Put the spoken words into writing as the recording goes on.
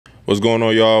What's going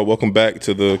on, y'all? Welcome back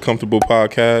to the Comfortable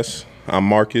Podcast. I'm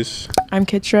Marcus. I'm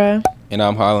Kitra. And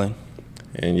I'm Holland.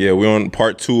 And yeah, we're on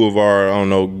part 2 of our,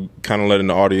 kind of letting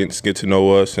the audience get to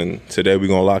know us. And today we're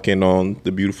going to lock in on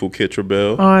the beautiful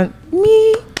Kitrabell. On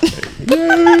me.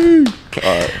 Yay!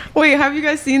 All right. Wait, have you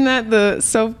guys seen that? The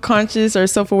self-conscious or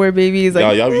self-aware babies?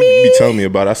 Like, Y'all be telling me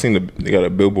about it. I seen they got a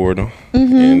billboard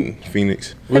in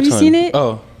Phoenix. Have you seen it?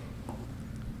 Oh.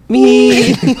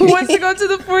 Me. Who wants to go to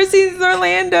the Four Seasons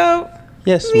Orlando?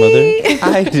 Yes, Me. mother.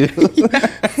 I do.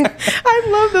 I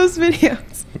love those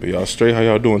videos. But y'all straight? How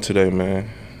y'all doing today, man?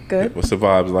 Good. What's the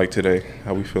vibes like today?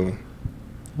 How we feeling?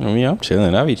 I mean, I'm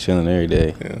chilling. I be chilling every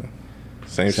day. Yeah.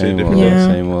 Same shit, different old, day. Yeah.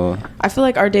 Same old. I feel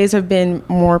like our days have been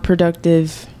more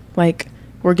productive. Like,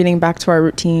 we're getting back to our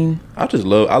routine. I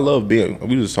love being,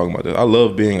 we were just talking about this. I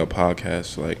love being a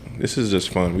podcast. Like, this is just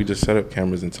fun. We just set up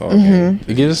cameras and talk. Mm-hmm.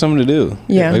 It gives us something to do.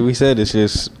 Yeah. Like we said, it's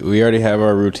just, we already have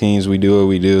our routines. We do what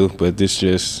we do, but this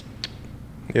just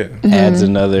adds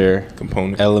another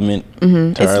component element to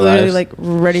It's our literally lives. like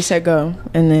ready, set, go.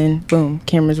 And then, boom,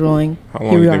 cameras rolling. How long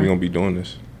Here do we you think are. we're going to be doing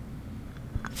this?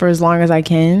 For as long as I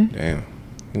can. Damn.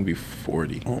 We'll be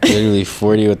 40. Literally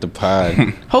 40 with the pod.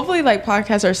 Hopefully, like,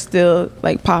 podcasts are still,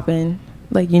 like, popping.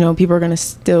 Like, you know, people are going to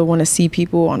still want to see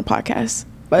people on a podcast.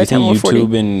 By the You time think we're 40.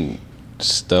 YouTube and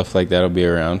stuff like that will be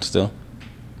around still?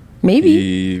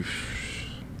 Maybe.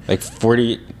 Like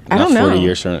 40, I not don't know. 40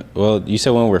 years from, well, you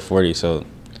said when we're 40, so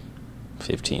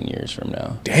 15 years from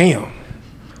now. Damn.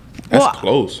 That's Well,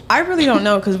 close. I really don't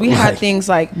know because we had things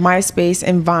like MySpace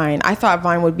and Vine. I thought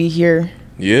Vine would be here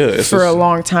Yeah. for a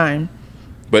long time.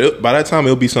 But by that time,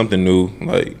 it'll be something new.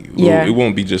 Like, Yeah. it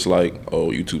won't be just like,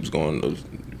 oh, YouTube's going to,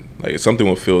 like, something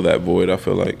will fill that void, I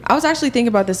feel like. I was actually thinking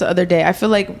about this the other day. I feel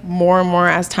like more and more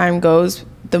as time goes,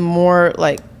 the more,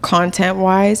 like,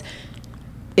 content-wise,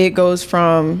 it goes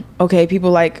from, okay,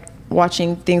 people like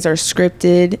watching things are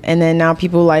scripted, and then now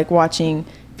people like watching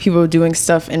people doing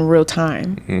stuff in real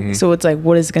time. Mm-hmm. So it's like,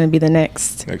 what is going to be the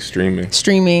next? Like streaming.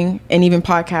 Streaming and even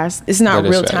podcasts. It's not That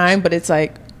is real facts. time, but it's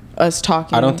like us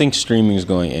talking. I don't think streaming is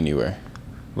going anywhere.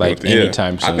 Like Yeah.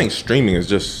 anytime soon. I think streaming is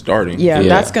just starting. Yeah, Yeah.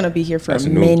 that's going to be here for That's a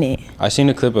new. minute. I seen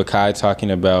a clip of Kai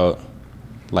talking about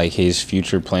like his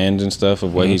future plans and stuff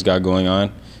of what he's got going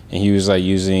on, and he was like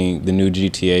using the new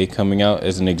GTA coming out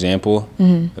as an example.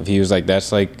 Of he was like,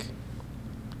 that's like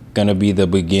gonna be the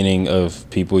beginning of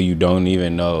people you don't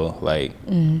even know, like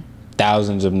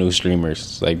thousands of new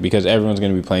streamers, like because everyone's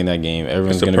gonna be playing that game,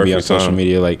 everyone's It's the gonna be on perfect social time.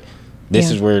 media. Like this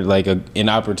Yeah. is where like an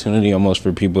opportunity almost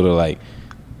for people to like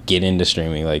get into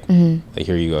streaming. Like like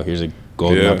here you go, here's a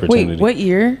golden Yeah. opportunity. Wait, what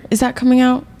year is that coming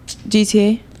out?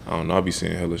 GTA? I don't know. I'll be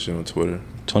seeing hella shit on Twitter.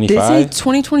 Did it say 25,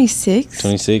 2026?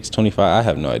 26, 25. I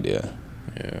have no idea.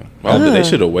 Yeah. Well, but they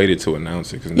should have waited to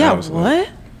announce it. Cause Yeah, now it's like, what?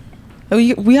 Oh,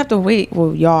 we have to wait.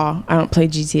 Well, y'all, I don't play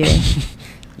GTA.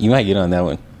 You might get on that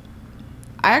one.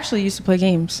 I actually used to play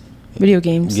games, video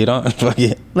games. Get on. Fuck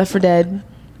it. Left 4 Dead,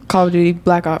 Call of Duty,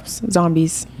 Black Ops,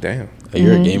 Zombies. damn.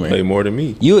 You're a gamer. Play more than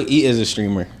me. You would eat as a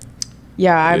streamer.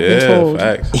 Yeah, I've been told.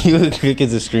 Facts. You would cook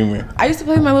as a streamer. I used to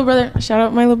play with my little brother. Shout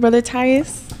out my little brother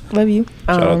Tyus. Love you.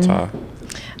 Shout out Ty.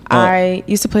 I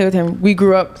used to play with him. We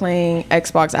grew up playing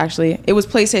Xbox, actually. It was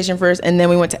PlayStation first, and then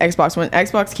we went to Xbox. When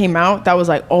Xbox came out, that was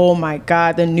like, oh my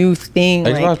God, the new thing.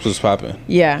 Xbox Like, was popping.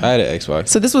 yeah. I had an Xbox.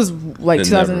 So this was like Then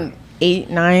 2008,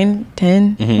 9,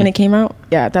 10 when it came out.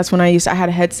 Yeah, that's when I had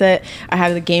a headset. I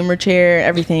had a gamer chair,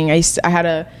 everything. I had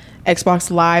a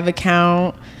Xbox Live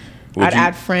account. Would I'd you-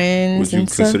 add friends Would you and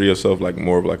stuff. consider yourself like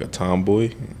more of like a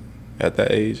tomboy at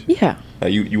that age? Yeah.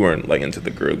 Like you weren't like into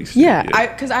the girly stuff. Yeah,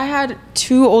 because I had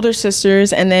 2 older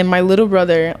sisters, and then my little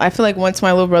brother. I feel like once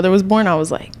my little brother was born, I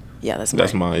was like, yeah, that's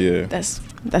That's mine. mine, yeah.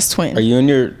 That's twin. Are you and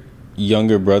your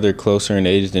younger brother closer in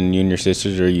age than you and your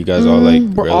sisters, or are you guys all like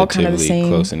We're all kind of the relatively same.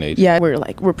 close in age? Yeah,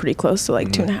 we're pretty close, so like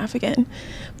 2.5 again.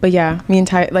 But yeah, me and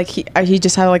Ty, like he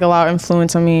just had like a lot of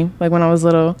influence on me, like when I was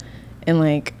little, and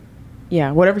like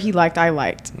yeah, whatever he liked, I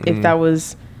liked. If that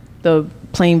was the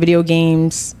playing video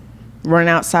games, running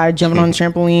outside, jumping on the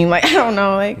trampoline, like I don't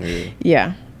know, like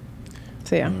yeah.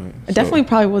 So yeah, I definitely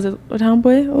probably was a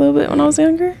tomboy a little bit when I was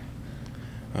younger,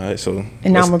 All right, so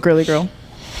and now I'm a girly girl.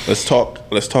 let's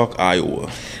talk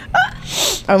Iowa.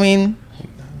 I mean,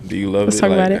 Do you love Let's it? talk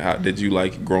Like, about it. How did you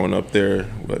like growing up there?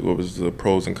 Like, what was the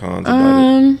pros and cons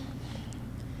about it?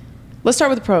 Let's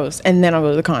start with the pros, and then I'll go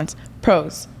to the cons.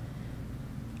 Pros.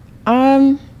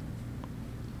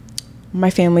 My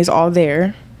family's all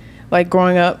there. Like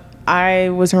growing up, I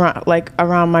was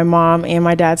around my mom and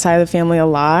my dad's side of the family a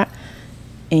lot,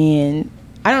 and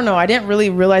I don't know. I didn't really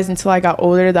realize until I got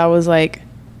older that was like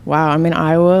wow, I'm in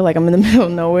Iowa, like I'm in the middle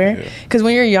of nowhere. Because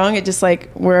when you're young, it just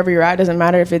like wherever you're at, doesn't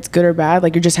matter if it's good or bad,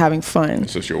 like you're just having fun.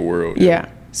 It's just your world. Yeah.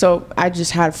 So I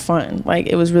just had fun. Like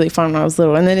it was really fun when I was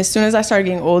little. And then as soon as I started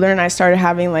getting older and I started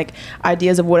having like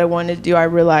ideas of what I wanted to do, I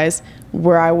realized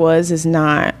where I was is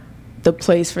not the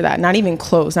place for that. Not even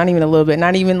close, not even a little bit,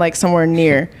 not even like somewhere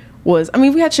near was. I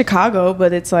mean, we had Chicago,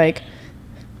 but it's like,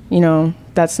 you know,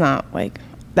 that's not where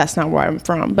I'm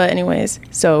from. But anyways,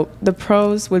 so the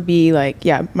pros would be like,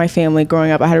 yeah, my family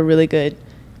growing up, I had a really good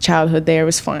childhood there. It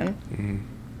was fun.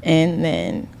 And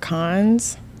then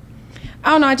cons, I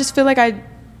don't know. I just feel like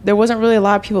there wasn't really a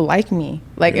lot of people like me.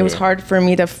 Like it was hard for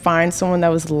me to find someone that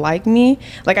was like me.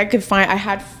 Like I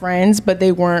had friends, but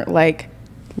they weren't like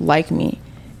me.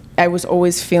 I was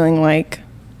always feeling like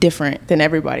different than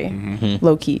everybody,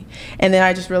 low key. And then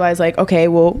I just realized like, okay,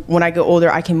 well, when I get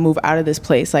older, I can move out of this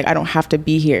place. Like I don't have to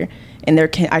be here, and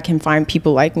I can find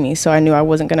people like me. So I knew I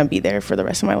wasn't gonna be there for the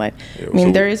rest of my life. I mean,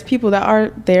 so there is people that are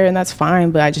there, and that's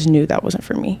fine. But I just knew that wasn't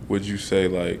for me. Would you say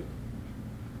like,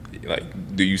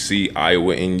 do you see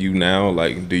Iowa in you now?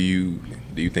 Like, do you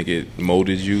think it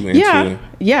molded you into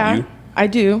you? I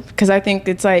do, because I think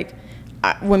it's like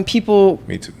when people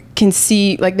Me too. can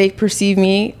see, like they perceive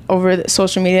me over the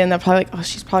social media, and they're probably like, oh,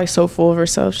 she's probably so full of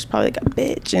herself, she's probably like a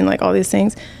bitch and like all these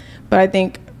things. But I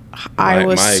think I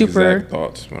was my super exact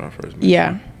thoughts when I first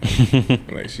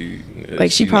met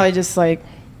she probably just like,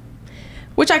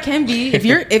 which I can be. If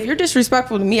you're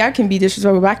disrespectful to me, I can be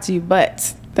disrespectful back to you,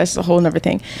 but that's a whole nother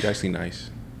thing. You're actually nice.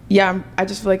 Yeah, I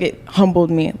just feel like it humbled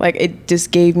me. Like it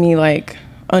just gave me like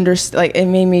like it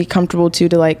made me comfortable too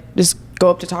to like just go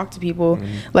up to talk to people,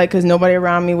 like because nobody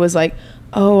around me was like,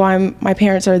 oh, my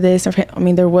parents are this. I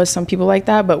mean, there was some people like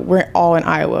that, but we're all in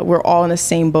Iowa. We're all in the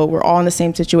same boat. We're all in the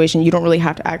same situation. You don't really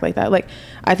have to act like that. Like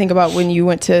I think about when you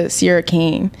went to Sierra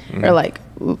Kane or like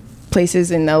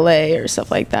places in LA or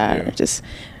stuff like that. Or just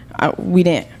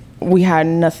we had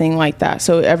nothing like that.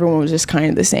 So everyone was just kind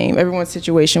of the same. Everyone's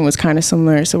situation was kind of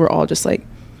similar. So we're all just like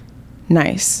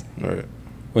nice. Right.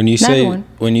 When you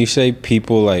say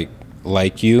people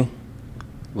like you,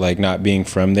 like not being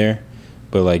from there,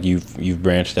 but like you've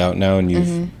branched out now and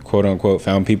you've quote unquote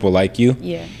found people like you.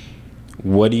 Yeah.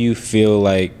 What do you feel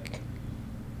like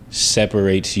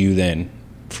separates you then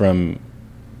from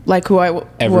like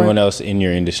everyone else in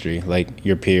your industry, like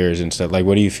your peers and stuff? Like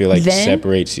what do you feel like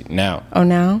separates you now? Oh,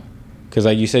 now? Because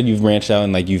like you said, you've branched out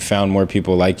and like you've found more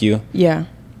people like you. Yeah.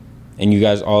 And you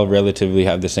guys all relatively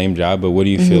have the same job, but what do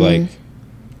you feel like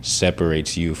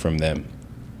separates you from them?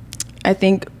 I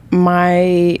think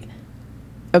my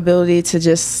ability to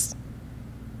just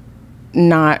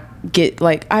not get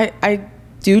like I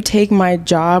do take my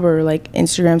job or like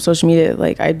Instagram, social media,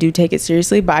 like I do take it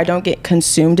seriously, but I don't get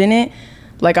consumed in it.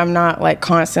 Like I'm not like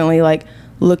constantly like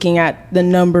looking at the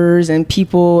numbers and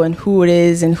people and who it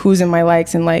is and who's in my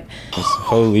likes and like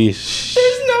holy shit.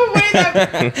 There's no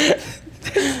way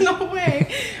there's no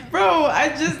way. Bro,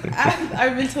 I've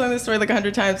been telling this story like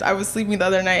 100 times. I was sleeping the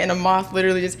other night and a moth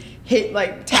literally just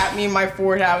tapped me in my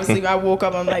forehead. I was sleeping. I woke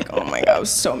up. I'm like, oh my God, I was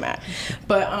so mad.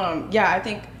 But yeah, I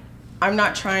think I'm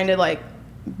not trying to like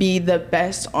be the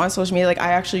best on social media. Like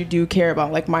I actually do care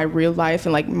about like my real life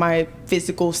and like my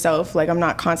physical self. Like I'm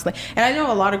not constantly, and I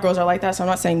know a lot of girls are like that, so I'm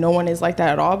not saying no one is like that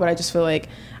at all, but I just feel like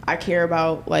I care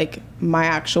about like my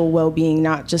actual well-being,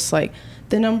 not just like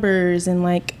the numbers and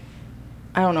like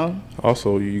I don't know.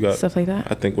 Also, you got stuff like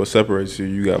that. I think what separates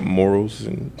you got morals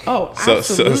and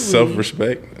absolutely.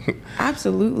 self-respect.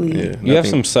 Absolutely. Yeah, you have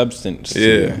some substance.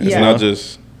 Yeah, it's not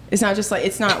just. It's not just like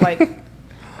it's not like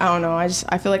I don't know. I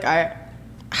feel like I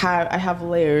have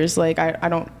layers. Like I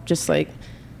don't just like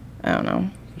I don't know.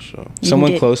 For sure.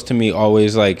 Someone close to me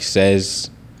always like says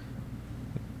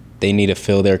they need to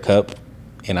fill their cup,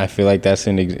 and I feel like that's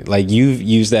like you've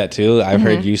used that too. I've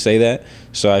heard you say that,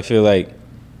 so I feel like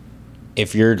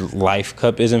if your life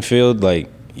cup isn't filled, like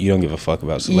you don't give a fuck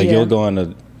about like you'll go on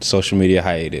a social media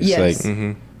hiatus. Yes.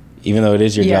 Like even though it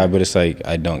is your job, but it's like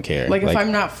I don't care. Like if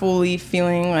I'm not fully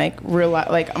feeling like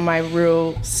like my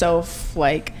real self,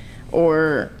 like,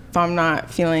 or if I'm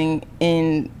not feeling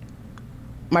in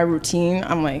my routine,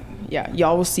 I'm like, yeah,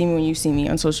 y'all will see me when you see me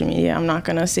on social media. I'm not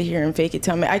gonna sit here and fake it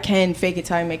till I can fake it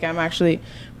till I make it. I'm actually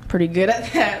pretty good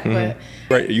at that. But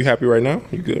right, are you happy right now?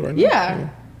 You good right now? Yeah.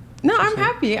 No, I'm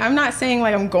happy. I'm not saying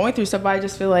like I'm going through stuff, but I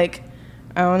just feel like,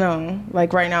 I don't know,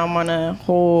 like right now I'm on a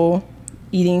whole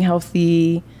eating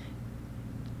healthy,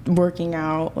 working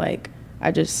out, like I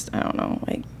don't know,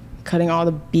 like cutting all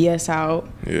the BS out,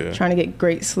 trying to get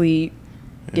great sleep,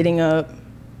 getting up,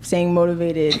 staying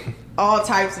motivated, all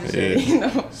types of shit, you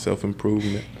know?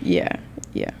 Self-improvement. Yeah.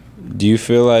 Do you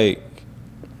feel like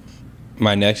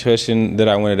my next question that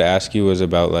I wanted to ask you was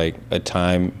about like a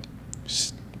time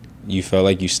you felt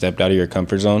like you stepped out of your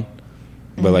comfort zone,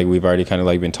 but like we've already kind of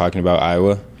like been talking about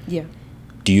Iowa. Yeah.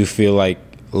 Do you feel like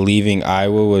leaving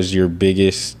Iowa was your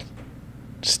biggest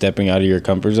stepping out of your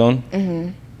comfort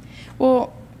zone?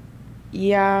 Well,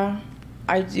 yeah,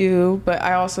 I do, but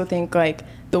I also think like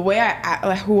the way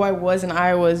like who I was in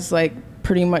Iowa is like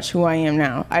pretty much who I am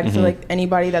now. I feel like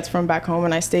anybody that's from back home,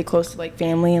 and I stay close to like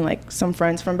family and like some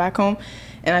friends from back home,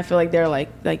 and I feel like they're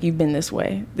like you've been this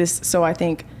way. So I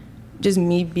think just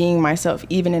me being myself,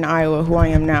 even in Iowa, who I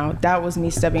am now, that was me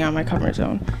stepping out of my comfort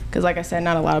zone. Because like I said,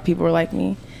 not a lot of people were like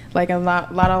me. Like a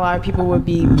lot of people would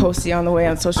be posting on the way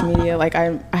on social media. Like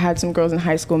I had some girls in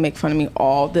high school make fun of me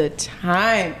all the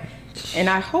time. And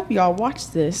I hope y'all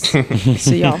watch this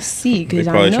so y'all see, because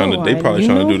I know they probably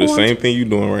trying to do the same thing you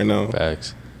doing right now.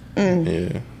 Facts.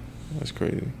 Yeah, that's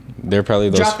crazy. They're probably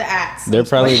those. Drop the ads. They're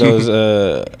probably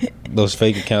those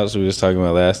fake accounts we was talking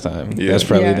about last time. Yeah. That's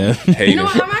probably them. You know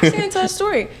what? I'm actually gonna tell a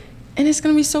story, and it's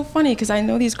gonna be so funny because I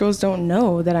know these girls don't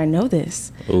know that I know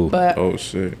this. Ooh. But oh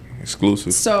shit,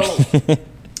 exclusive. So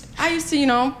I used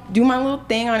to, do my little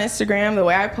thing on Instagram. The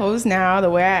way I pose now,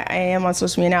 the way I am on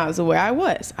social media now is the way I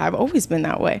was. I've always been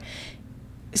that way.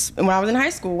 When I was in high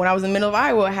school, when I was in the middle of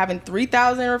Iowa, having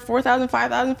 3,000 or 4,000,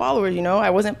 5,000 followers, I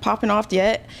wasn't popping off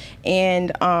yet.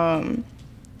 And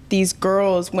these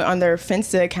girls went on their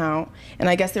Finsta account, and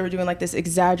I guess they were doing like this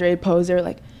exaggerated pose. They were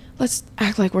like, let's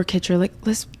act like we're KITRA. Like,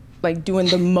 let's doing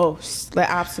the most, the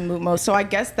absolute most. So I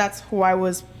guess that's who I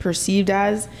was perceived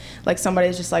as. Like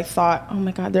somebody's just like thought, oh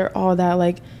my God, they're all that.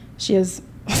 Like she has,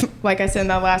 like I said in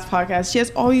that last podcast, she has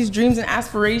all these dreams and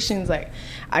aspirations. Like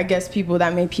I guess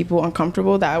that made people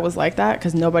uncomfortable that I was like that,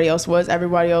 because nobody else was.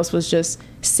 Everybody else was just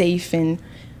safe, and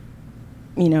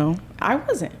I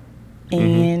wasn't.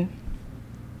 And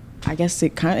I guess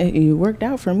it worked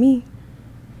out for me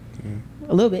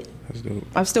a little bit. That's dope.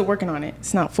 I'm still working on it.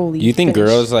 It's not fully You think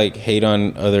finished. girls like hate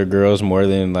on other girls more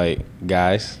than like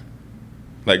guys?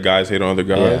 Like guys hate on other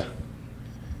guys?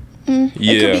 It could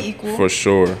be equal. For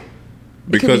sure.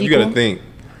 Because you got to think,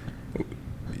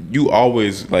 you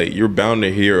always you're bound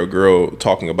to hear a girl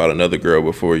talking about another girl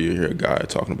before you hear a guy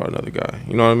talking about another guy.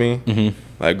 You know what I mean?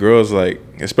 Like girls,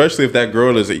 especially if that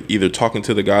girl is either talking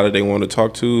to the guy that they want to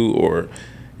talk to, or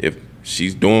if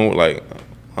she's doing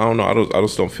I don't know. I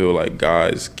just don't feel like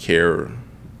guys care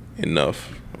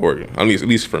enough, or at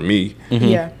least for me.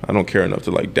 Yeah. I don't care enough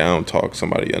to down talk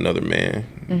another man,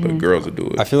 but girls will do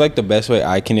it. I feel like the best way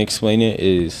I can explain it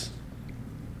is,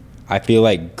 I feel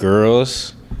like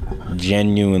girls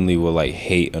genuinely will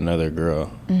hate another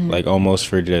girl, almost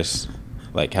for just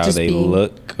how they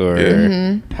look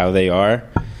or how they are.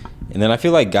 And then I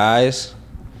feel like guys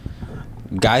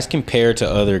compare to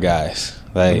other guys.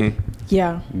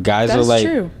 Yeah, guys that's will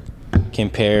true.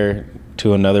 Compare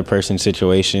to another person's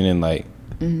situation and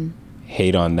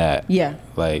hate on that. Yeah.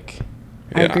 I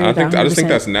just think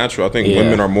that's natural. I think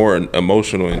women are more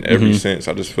emotional in every sense.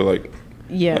 I just feel like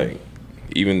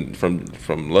even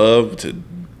from love to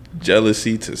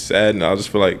jealousy to sadness, I just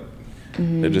feel like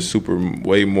they're just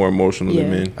way more emotional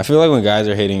than men. I feel like when guys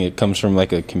are hating, it comes from a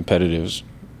competitive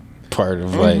part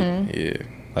of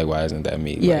why isn't that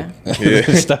me? Yeah.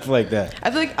 Stuff like that.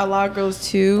 I feel like a lot of girls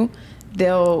too,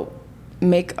 they'll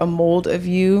make a mold of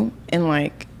you, and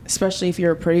especially if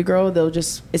you're a pretty girl,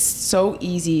 it's so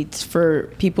easy for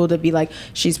people to be like,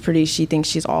 she's pretty, she thinks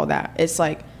she's all that. It's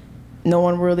no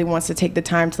one really wants to take the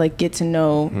time to get to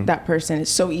know that person.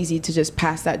 It's so easy to just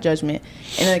pass that judgment,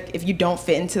 and if you don't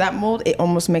fit into that mold, it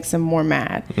almost makes them more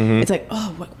mad. It's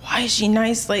why is she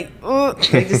nice? So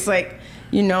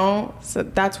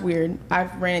that's weird.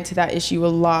 I've ran into that issue a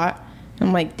lot.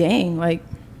 I'm like, dang,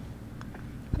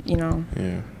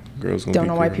 Yeah, girls gonna don't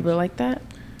know why people are like that.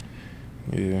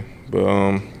 Yeah, but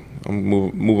I'm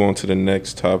move on to the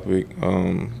next topic.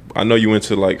 I know you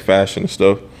into fashion and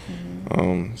stuff.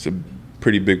 It's a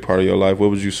pretty big part of your life.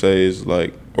 What would you say is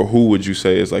or who would you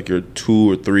say is your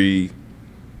 2 or 3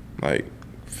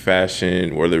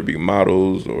 fashion, whether it be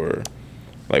models or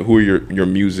who are your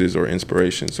muses or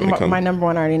inspirations? My number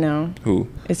one, I already know. Who?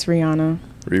 It's Rihanna.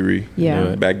 Riri.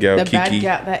 Yeah. Bad gal, the Kiki. Bad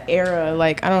gal, that era.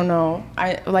 I don't know.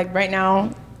 I right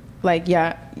now,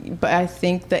 yeah. But I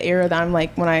think the era that I'm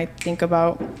when I think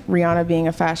about Rihanna being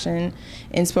a fashion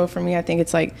inspo for me, I think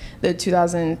it's the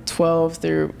 2012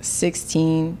 through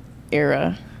 16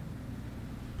 era.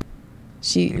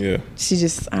 She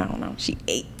just, I don't know. She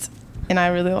ate, and I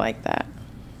really like that.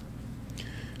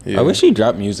 Yeah. I wish she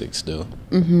dropped music still.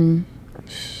 Her and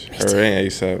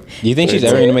ASAP. Do you think she's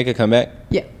ever gonna make a comeback?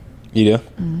 Yeah. You do?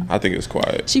 I think it's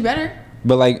quiet. She better.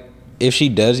 But if she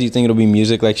does, you think it'll be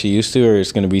music like she used to, or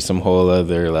it's gonna be some whole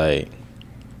other like?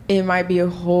 It might be a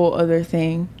whole other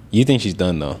thing. You think she's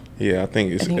done though? Yeah, I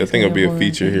think it'll be a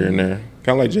feature here and there,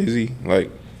 kind of like Jay-Z. Like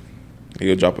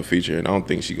he'll drop a feature, and I don't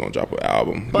think she's gonna drop an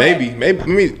album. But maybe. I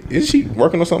mean, is she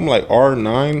working on something like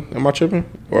R9? Am I tripping?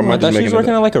 Or am I just thought she making was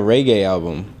working on like a reggae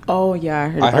album. Oh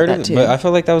yeah, I heard that it, too. but I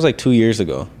feel like that was like 2 years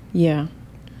ago. Yeah,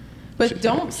 but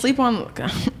don't sleep on.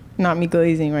 Not me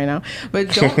glazing right now,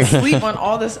 but don't sleep on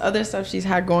all this other stuff she's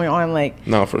had going on. Like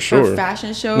no, for sure. Her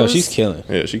fashion shows. No, she's killing.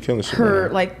 Yeah, she's killing. Her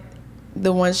like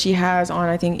the ones she has on,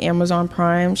 I think Amazon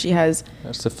Prime. She has.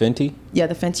 That's the Fenty. Yeah,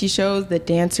 the Fenty shows, the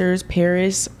dancers,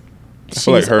 Paris. I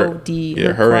feel like her. OD.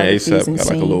 Yeah, her and ASAP got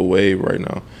like a little wave right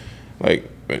now,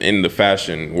 like in the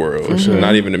fashion world. For sure.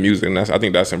 Not even the music. And I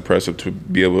think that's impressive to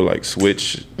be able to like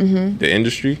switch the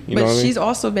industry. You know what I mean? She's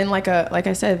also been like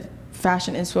I said,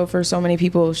 fashion inspo for so many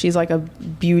people. She's like a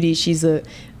beauty. She's a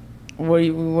what do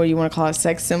you want to call it,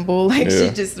 sex symbol? Like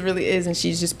she just really is, and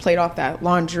she's just played off that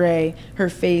lingerie, her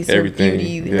face, everything, her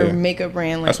beauty, her makeup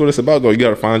brand. Like, that's what it's about, though. You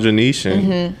got to find your niche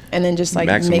and then just like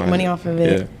make money off of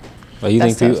it. Yeah. Like you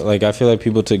think people, like I feel like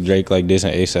people took Drake like this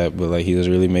and ASAP, but like he was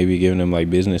really maybe giving them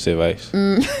like business advice.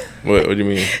 What do you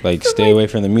mean? Like stay away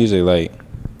from the music, like.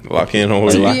 Lock in on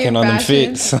lock in on them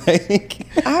fits. Like,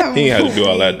 he ain't had to do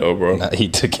all that though, bro. Nah, he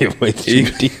took it way too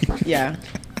deep. Yeah.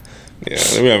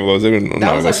 Yeah, we have those. I'm that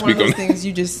not was gonna like one of those on things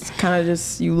you just kind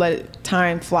of you let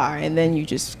time fly, and then you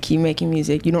just keep making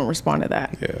music. You don't respond to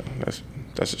that. Yeah,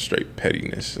 that's a straight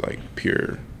pettiness, like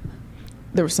pure.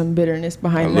 There was some bitterness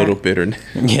behind that. A little bitterness.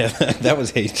 Yeah, that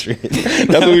was hatred.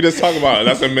 That's what we just talk about.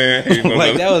 That's a man hating.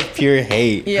 Like that was pure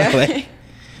hate. Yeah. Like,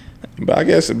 but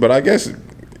I guess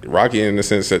Rocky, in the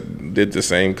sense that did the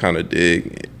same kind of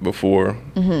dig before.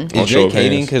 Is Drake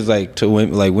hating because like to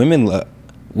women, like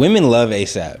women love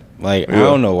ASAP. Like I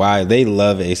don't know why they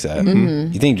love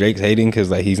ASAP. You think Drake's hating because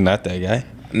like he's not that guy?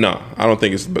 No, I don't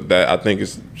think it's. But that I think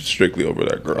it's strictly over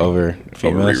that girl. Over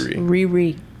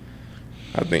Riri.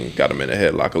 I think got him in a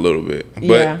headlock a little bit.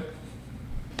 But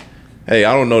hey,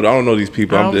 I don't know these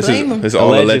people. It's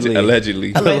all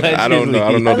allegedly. I don't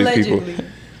know these people.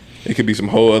 It could be some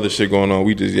whole other shit going on.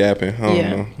 We just yapping. I don't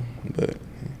know. But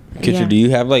Kitra, do you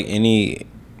have like any?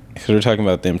 Because we're talking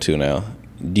about them too now.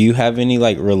 Do you have any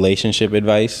like relationship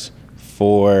advice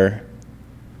for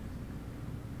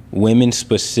women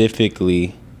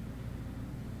specifically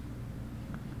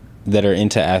that are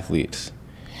into athletes?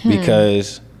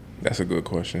 Because that's a good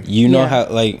question. You know how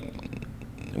like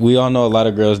we all know a lot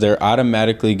of girls, they're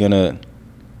automatically gonna.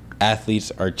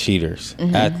 Athletes are cheaters.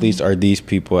 Athletes are these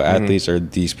people. Athletes are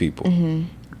these people.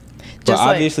 But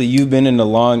obviously, you've been in a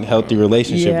long, healthy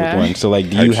relationship with one. So, like,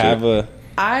 do you have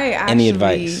any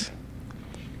advice?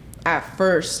 At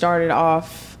first, started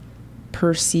off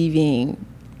perceiving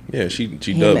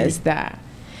him as that.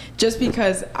 Just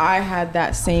because I had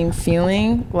that same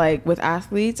feeling, like with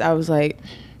athletes, I was like,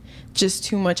 just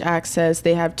too much access.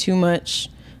 They have too much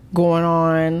going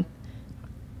on.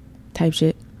 Type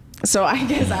shit. So I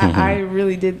guess I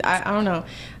really did. I don't know.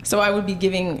 So I would be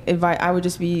giving advice. I would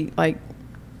just be like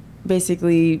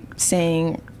basically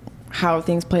saying how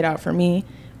things played out for me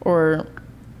or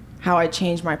how I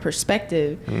changed my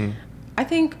perspective. I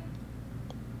think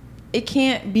it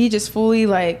can't be just fully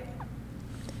like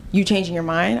you changing your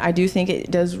mind. I do think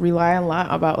it does rely a lot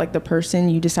about like the person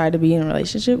you decide to be in a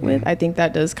relationship with. I think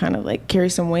that does kind of like carry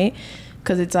some weight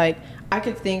because it's like, I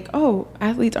could think, oh,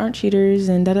 athletes aren't cheaters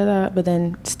and da-da-da, but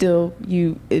then still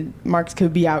Marks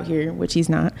could be out here, which he's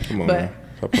not. Come on, man.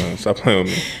 Stop playing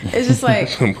with me. It's just like...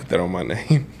 Put that on my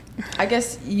name. I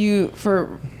guess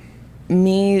for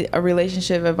me, a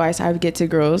relationship advice I would get to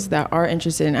girls that are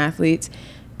interested in athletes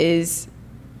is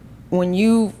when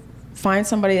you find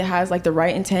somebody that has like the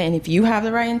right intent, and if you have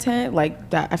the right intent, like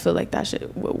that, I feel like that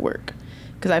shit will work.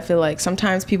 Because I feel like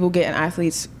sometimes people get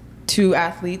athletes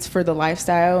for the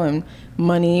lifestyle and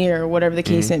money or whatever the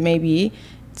case it may be.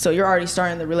 So you're already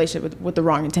starting the relationship with the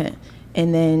wrong intent.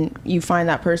 And then you find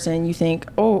that person, you think,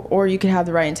 oh, or you could have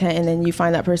the right intent, and then you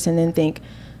find that person and think,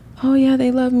 oh yeah,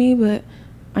 they love me, but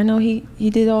I know he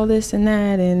did all this and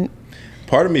that. And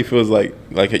part of me feels like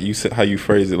you said, how you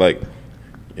phrase it, like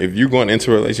if you're going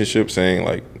into a relationship saying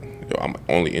like, yo, I'm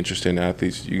only interested in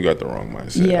athletes, you got the wrong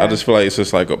mindset. Yeah. I just feel like it's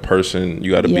just like a person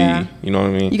you got to be, you know what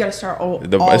I mean? You got to start all It's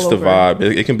the vibe.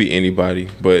 It can be anybody,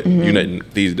 but you know,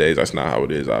 these days that's not how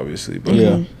it is, obviously.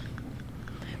 But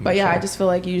But yeah, I just feel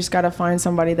like you just got to find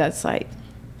somebody that's like,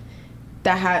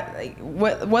 that had, like,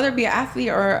 whether it be an athlete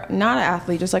or not an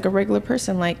athlete, just like a regular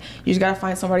person, like you just got to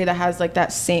find somebody that has like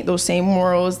those same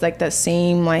morals, like that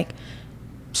same like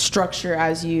structure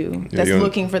as you, that's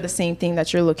looking for the same thing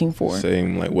that you're looking for.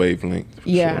 Same like wavelength.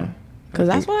 Yeah. Because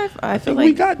that's what I feel like.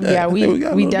 We got that. Yeah,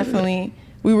 we definitely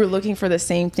we were looking for the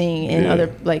same thing in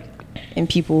other in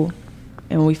people,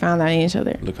 and we found that in each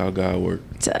other. Look how God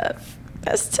worked. Tough.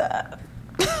 That's tough.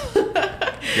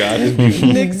 God is beautiful.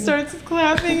 Nick starts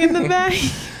clapping in the back.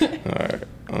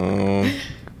 All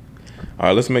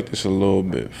right. Let's make this a little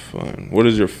bit fun. What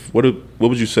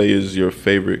would you say is your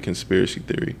favorite conspiracy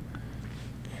theory?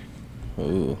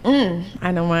 Ooh.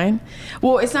 I know mine.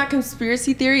 Well, it's not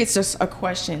conspiracy theory. It's just a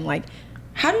question. Like,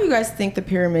 how do you guys think the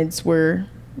pyramids were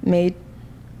made,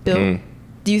 built?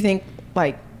 Do you think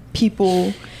like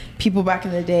people back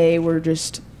in the day were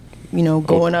just,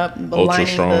 going up,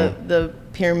 aligning the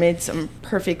pyramids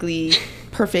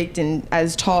perfect and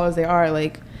as tall as they are?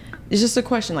 Like, it's just a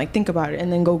question. Like, think about it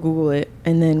and then go Google it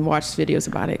and then watch videos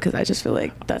about it, because I just feel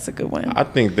like that's a good one. I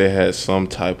think they had some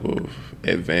type of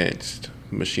advanced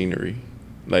machinery.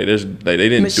 Like they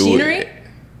didn't machinery? do it.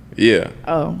 Yeah.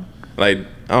 Oh. Like,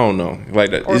 I don't know. Like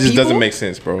that, it just doesn't make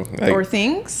sense, bro. Like, or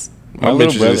things. My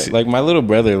little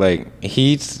brother, like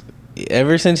he's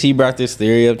ever since he brought this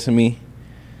theory up to me,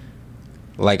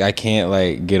 like I can't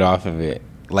like get off of it.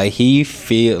 Like he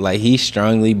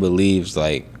strongly believes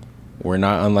like we're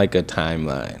not on like a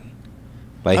timeline.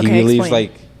 Like he believes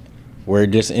like we're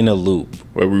just in a loop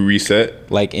where we reset.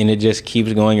 Like, and it just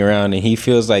keeps going around, and he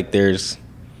feels like there's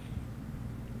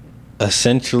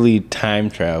essentially time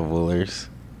travelers,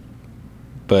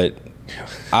 but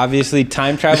obviously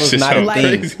time travel is not a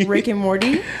thing. Like Rick and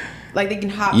Morty, like they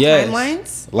can hop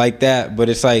timelines like that, but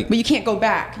it's like, but you can't go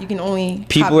back. You can only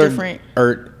people hop are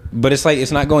different. But it's like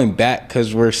it's not going back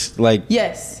because we're like you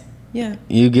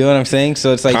get what I'm saying.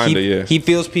 So it's like he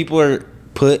feels people are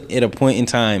put at a point in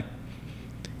time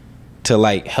to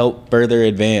like help further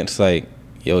advance. Like,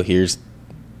 yo, here's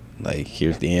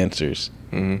the answers.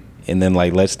 Mm-hmm. And then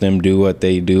like lets them do what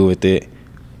they do with it,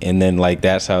 and then like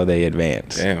that's how they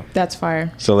advance. Damn, that's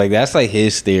fire. So like that's like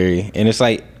his theory, and it's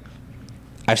like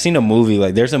I've seen a movie,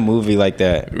 like there's a movie like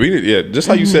that. Just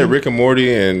how you said Rick and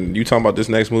Morty, and you talking about this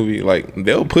next movie, like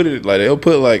they'll put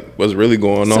what's really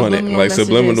going on, like messages.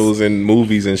 Subliminals in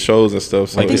movies and shows and stuff.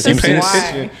 So I think that's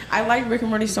why I like Rick and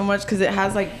Morty so much, because it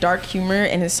has like dark humor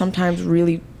and it's sometimes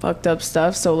really fucked up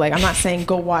stuff. So like I'm not saying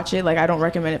go watch it, like I don't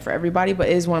recommend it for everybody, but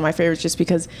it is one of my favorites just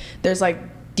because there's like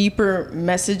deeper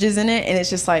messages in it, and it's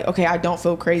just like, okay, I don't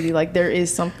feel crazy. Like there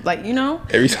is some, like,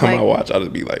 every time I watch, I'll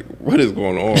just be like, what is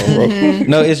going on, bro?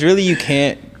 No, it's really, you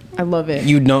can't. I love it.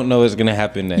 You don't know what's gonna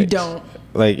happen next. You don't.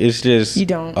 Like, it's just. You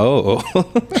don't. Oh.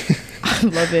 I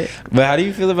love it. But how do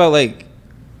you feel about like?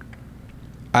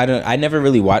 I never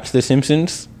really watched The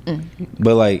Simpsons,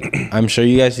 but like I'm sure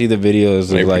you guys see the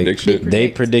videos of like they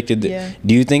predicted.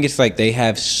 Do you think it's like they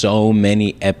have so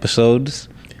many episodes?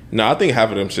 No, I think half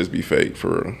of them just be fake, for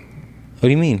real. What do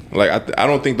you mean? Like, I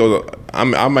don't think those I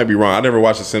might be wrong. I never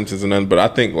watched The Simpsons and nothing, but I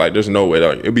think, like, there's no way.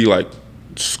 Like, it'd be, like,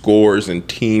 scores and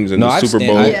teams in the Super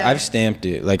Bowl. I've stamped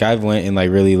it. Like, I've went and,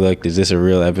 like, really looked, is this a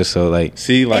real episode? Like,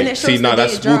 that's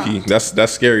spooky.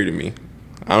 That's scary to me.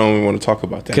 I don't even want to talk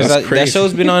about that. Because that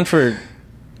show's been on for,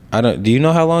 do you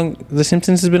know how long The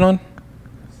Simpsons has been on?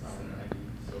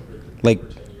 Like,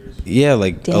 yeah,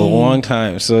 like, a long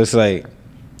time. So it's like,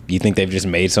 you think they've just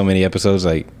made so many episodes,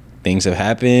 like things have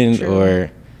happened,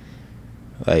 or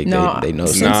like they know?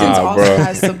 Simpsons also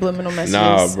has subliminal messages.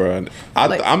 Nah, bro.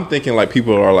 I'm thinking like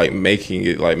people are like making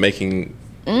it, like making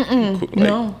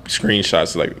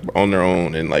screenshots like on their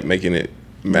own and like making it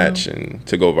match and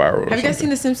to go viral. Have you guys seen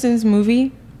the Simpsons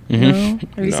movie? Mm-hmm. No,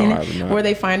 have you seen it? Where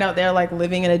they find out they're like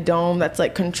living in a dome that's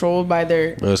like controlled by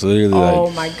their. Bro, it's literally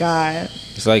oh my god!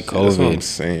 It's like COVID. That's what I'm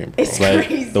saying, bro. It's like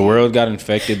crazy. The world got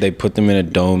infected. They put them in a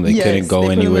dome. They couldn't go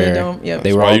anywhere.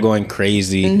 They were all going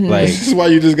crazy. Mm-hmm. Like, this is why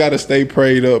you just gotta stay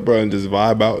prayed up, bro, and just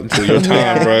vibe out until your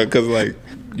time, bro. Because like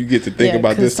you get to think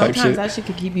about this type shit. Sometimes that shit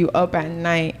could keep you up at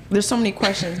night. There's so many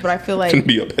questions, but I feel like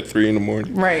be up at 3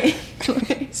 a.m. Right,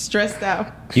 stressed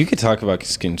out. You could talk about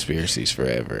conspiracies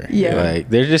forever. Yeah, like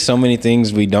there's just so many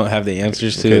things we don't have the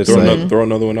answers to. Throw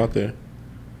another one out there.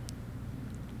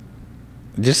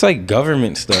 Just like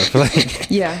government stuff, like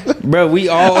bro, we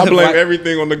all I blame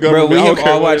everything on the government. Bro, we have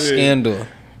all watched Scandal,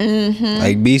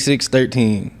 like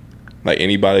B613. Like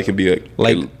anybody could be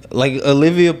like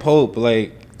Olivia Pope,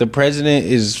 like. The president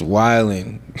is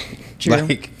wilding. True.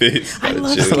 Like, I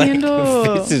love Scandal.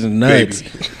 Like, this is nuts.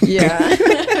 Baby.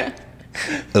 Yeah.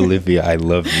 Olivia, I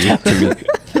love you.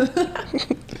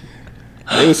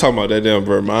 They was talking about that damn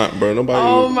Vermont, bro. Nobody.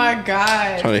 Oh my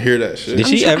god. Trying to hear that shit. Did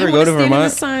she ever go to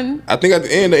Vermont? I think at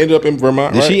the end they ended up in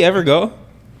Vermont. Did she ever go?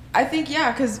 I think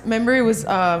because remember it was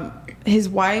his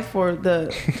wife or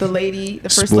the lady, the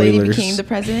first Spoilers. lady became the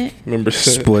president. Remember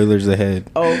Spoilers ahead.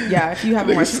 Oh yeah, if you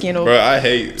haven't watched Scandal, bro, I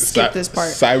hate skip this part.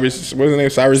 Cyrus, what's his name?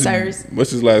 Cyrus.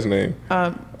 What's his last name?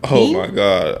 Oh my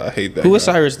God, I hate that. Who was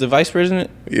guy. Cyrus, the vice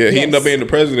president? Yeah, he ended up being the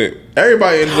president.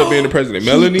 Everybody ended up being the president.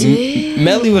 Melanie.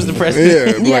 Melly was the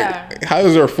president. Yeah, Yeah. like how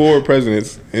is there 4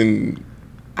 presidents in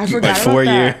I forgot like about 4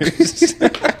 that. years.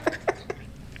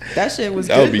 That shit was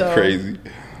that good would be though. crazy.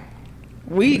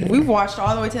 We've watched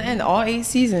all the way to the end, all 8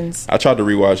 seasons. I tried to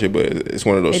rewatch it, but it's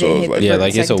one of those It didn't shows hit like the Yeah, for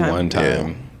like it's a second time. one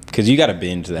time. Because you got to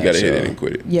binge that you gotta show. hit it and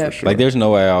quit it. Yeah. for sure. Like there's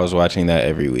no way I was watching that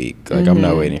every week. Like I'm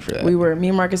not waiting for that. Me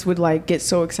and Marcus would like get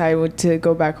so excited to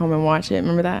go back home and watch it.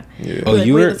 Remember that? Yeah. Oh, We'd like,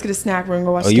 you wait, were- let's get a snack. We're gonna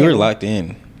go watch. Oh, you were Scandal. locked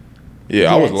in.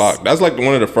 Yeah, I was Yes. locked. That's like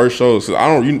one of the first shows. 'Cause I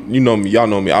don't, you know me, y'all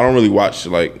know me. I don't really watch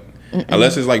like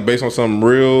unless it's like based on something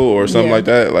real or something Yeah. like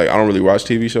that. Like I don't really watch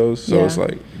TV shows, so Yeah. it's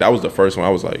like that was the first one. I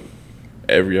was like,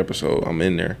 every episode I'm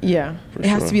in there. Yeah, For it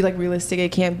has sure. to be like realistic.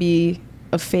 It can't be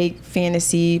a fake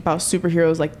fantasy about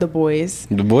superheroes like The Boys.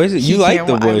 The Boys, you He like can't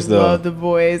The wa- Boys I though. love The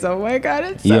Boys. Oh my god,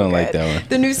 it's so You don't good. like that one.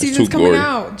 The new season's too coming gory.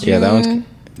 out. June Yeah, that one's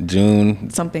June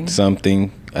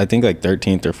something. I think like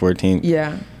 13th or 14th.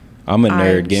 Yeah, I'm a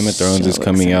nerd. I'm Game of Thrones is so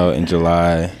coming excited out in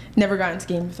July. never got into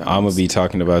Game of Thrones. I'm gonna be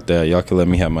talking about that. Y'all can let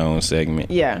me have my own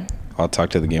segment. Yeah, I'll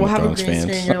talk to the Game we'll of have a Thrones green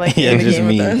fans. screen. You're like yeah, in the just Game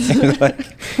me. of Thrones.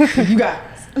 Like, You guys.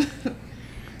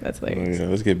 That's Oh, hilarious. yeah,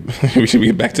 let's get. We should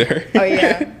get back to her. Oh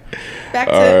yeah. Back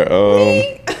to All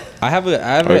right, me. I have a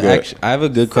Okay. I have a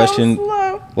good So question.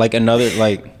 slow. Like another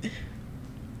like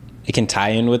it can tie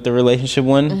in with the relationship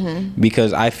one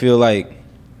because I feel like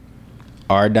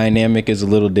our dynamic is a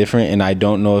little different, and I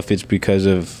don't know if it's because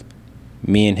of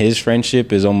me and his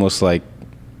friendship is almost like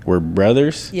we're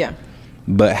brothers. Yeah.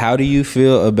 But how do you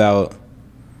feel about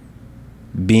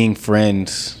being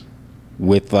friends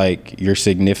with like your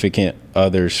significant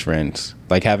other's friends?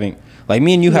 Like having like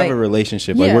me and you have Like, a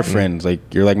relationship. Like yeah. we're friends.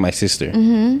 Like you're like my sister.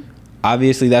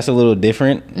 Obviously that's a little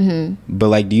different. But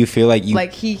like do you feel like you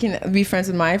Like he can be friends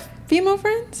with my female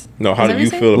friends? No, Is how that do what you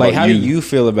you're saying? feel about like how do you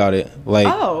feel about it? Like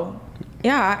Oh,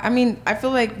 yeah. I mean, I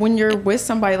feel like when you're with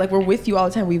somebody, like we're with you all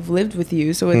the time. We've lived with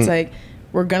you, so it's like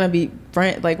we're gonna be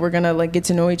friend. Like we're gonna like get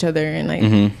to know each other, and like,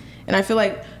 and I feel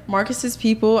like Marcus's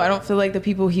people. I don't feel like the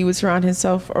people he would surround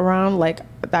himself around, like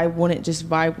that I wouldn't just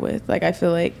vibe with. Like I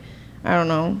feel like, I don't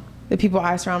know, the people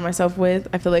I surround myself with.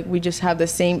 I feel like we just have the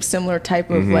similar type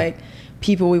of like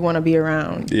people we want to be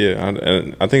around. Yeah,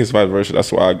 and I think it's vice versa.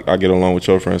 That's why I get along with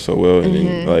your friends so well. And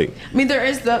then, like, I mean, there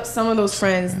is some of those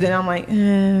friends that I'm like,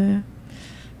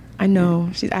 I know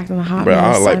she's acting a hot but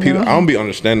mess. I like I people. know. I don't be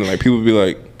understanding. Like people be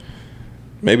like,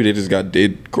 maybe they just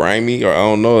did grimy, or I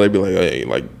don't know. They be like, hey,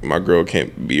 like my girl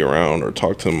can't be around or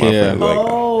talk to my Yeah. friends. Like,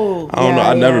 Oh, I don't know. yeah,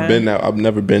 I've never yeah. been that. I've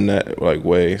never been that like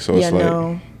way. So Yeah, it's like,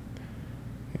 no.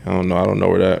 I don't know. I don't know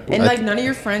where that. And like none of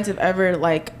your friends have ever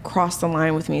like crossed the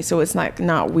line with me, so it's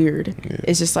not weird. Yeah.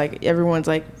 It's just like everyone's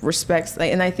like respects,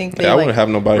 like, and I think they Yeah, I like wouldn't have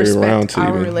nobody respect around to our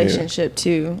even, yeah. relationship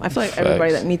too. I feel like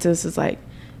everybody Facts. that meets us is like,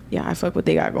 yeah, I fuck what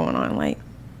they got going on. Like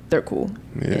they're cool.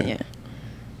 Yeah. Yeah.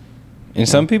 and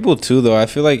some people too though, I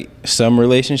feel like some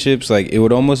relationships like it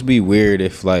would almost be weird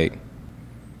if like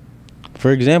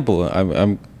for example,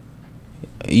 I'm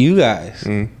you guys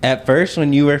at first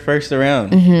when you were first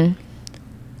around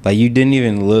like you didn't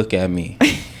even look at me.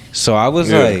 So I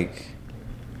was Yeah. like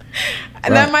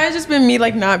And that might have just been me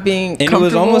like not being and comfortable. it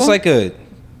was almost like a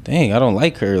dang, I don't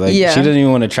like her. Like Yeah. she doesn't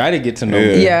even want to try to get to know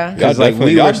me. Yeah. Y'all Cause like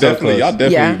definitely, we y'all were so definitely, y'all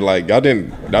close. definitely Yeah. like y'all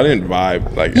didn't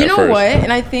vibe like You at know first. what?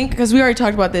 And I think because we already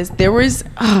talked about this, there was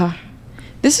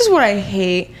this is what I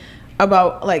hate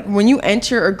about like when you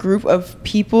enter a group of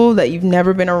people that you've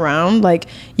never been around. Like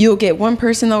you'll get one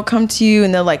person that'll come to you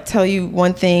and they'll like tell you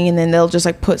one thing and then they'll just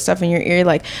like put stuff in your ear.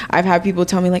 Like I've had people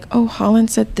tell me like, oh, Holland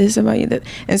said this about you, that,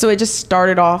 and so it just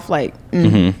started off like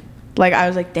like I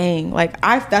was like, dang, like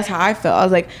that's how I felt. I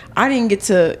was like, I didn't get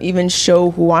to even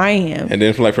show who I am. And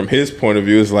then from his point of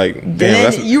view, it's like, damn, then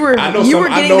that's you were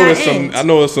getting that end. I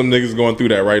know there's some niggas going through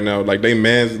that right now. Like they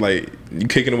man's like you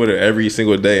kicking it with her every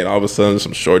single day, and all of a sudden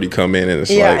some shorty come in and it's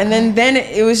yeah, like, and then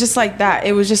it was just like that.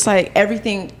 It was just like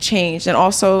everything changed, and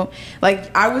also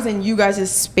like I was in you guys'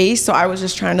 space, so I was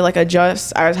just trying to like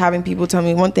adjust. I was having people tell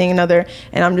me one thing, another,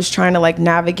 and I'm just trying to like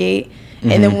navigate.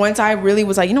 And then once I really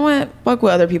was like, you know what, fuck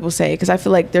what other people say, because I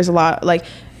feel like there's a lot like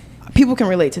people can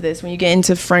relate to this when you get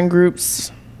into friend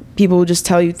groups. People will just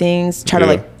tell you things, try to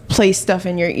Yeah. like play stuff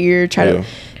in your ear, try Yeah. to.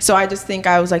 So I just think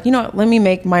I was like, you know what, let me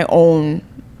make my own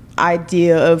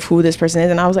idea of who this person is,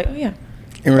 and I was like, oh yeah.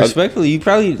 And respectfully, you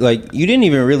probably like you didn't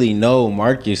even really know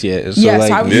Marcus yet. So Yes,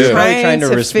 like I was you were trying probably trying to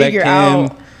to respect figure him.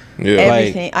 out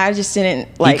everything. I just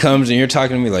didn't like. He comes and you're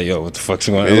talking to me like, yo, what the fuck's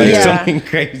going on? Like something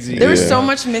crazy. There was so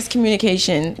much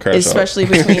miscommunication, especially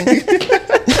between.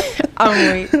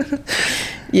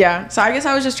 Yeah, so I guess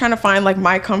I was just trying to find like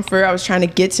my comfort. I was trying to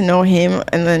get to know him,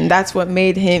 and then that's what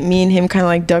made me and him kind of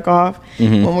like duck off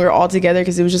when we were all together,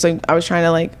 because it was just like I was trying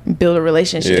to like build a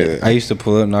relationship. I used to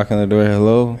pull up, knock on the door,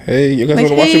 hello, hey, you guys like,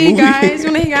 want to watch a movie? Hey guys,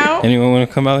 want to hang out? Anyone want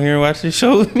to come out here and watch this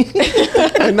show with me?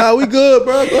 Hey, nah, we good,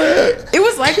 bro. Go ahead. It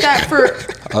was like that for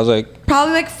I was like,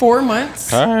 probably like 4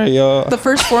 months. all right, y'all. The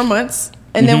first 4 months.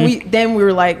 And then we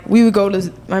were like, we would go to,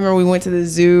 I remember we went to the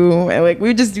zoo, and like we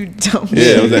would just do dumb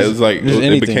shit. It was like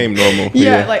it became normal.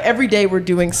 Yeah, like every day we're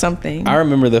doing something. I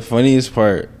remember the funniest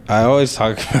part. I always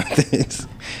talk about this.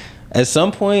 At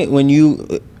some point when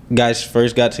you guys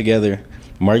first got together,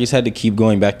 Marcus had to keep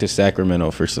going back to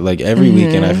Sacramento for like every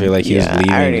weekend. I feel like he was leaving.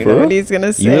 I already know what he's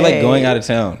gonna say. You were like going out of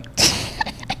town.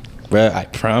 Bruh, I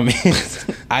promise.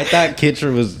 I thought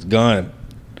Kitra was gone.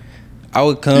 I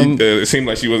would come. It seemed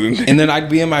like she wasn't there. And then I'd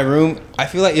be in my room. I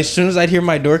feel like as soon as I'd hear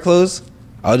my door close,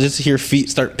 I'll just hear feet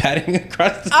start padding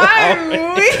across the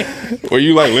hallway. Were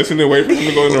you like listening, waiting for him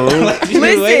to go in the room?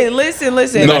 Like,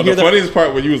 listen. No, the funniest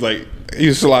part when you was like,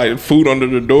 you slide food under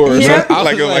the door. Yeah.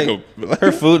 Like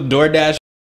her food, DoorDash.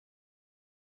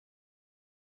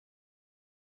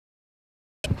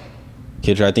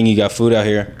 Kitra, I think you got food out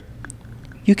here.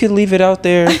 You can leave it out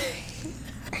there.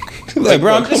 Like,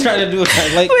 bro, I'm just trying to do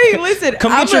it. Like, wait, listen.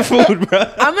 Come get your food, bro.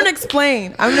 I'm gonna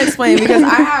explain because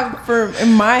I have,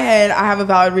 in my head, I have a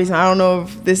valid reason. I don't know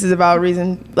if this is a valid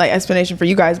reason, like explanation for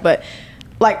you guys, but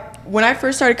like when I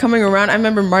first started coming around, I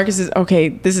remember Marcus's. Okay,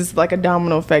 this is like a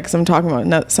domino effect, because I'm talking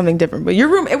about something different. But your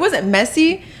room, it wasn't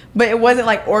messy, but it wasn't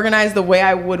like organized the way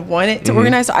I would want it to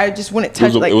organize. So I just wouldn't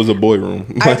touch. It was a boy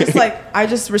room. I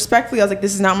just respectfully, I was like,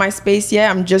 this is not my space yet.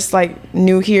 I'm just like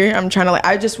new here. I'm trying to like.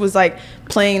 I just was like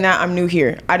playing that I'm new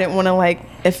here. I didn't want to like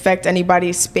affect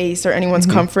anybody's space or anyone's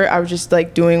comfort. I was just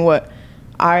like doing what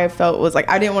I felt was like,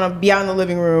 I didn't want to be out in the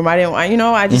living room.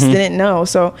 I just didn't know.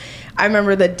 So I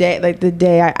remember the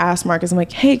day I asked Marcus, I'm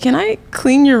like, hey, can I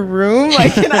clean your room?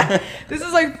 Like, can I, this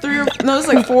is like 4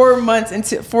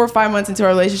 or 5 months into our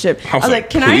relationship. I was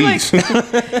like, can please. I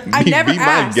like, I never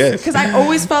asked, because I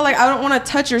always felt like I don't want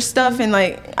to touch your stuff, and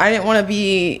like, I didn't want to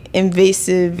be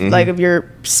invasive, like of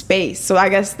your space. So I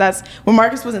guess that's when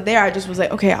Marcus wasn't there. I just was like,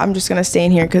 okay, I'm just going to stay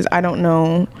in here, because I don't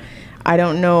know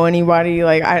anybody.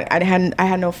 Like I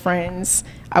had no friends.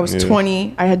 I was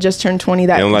 20. I had just turned 20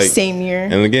 that same year.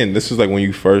 And again, this was like when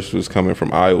you first was coming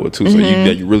from Iowa too, so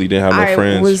you really didn't have no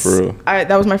friends for real.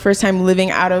 That was my first time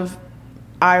living out of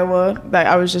Iowa. That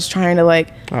I was just trying to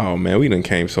like. Oh man, we done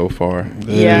came so far.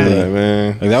 Yeah,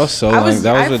 man. Like, that was so long.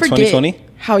 That was 2020.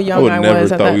 How young I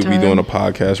was at that time. I would never thought we'd be doing a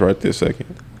podcast right this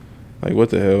second. Like, what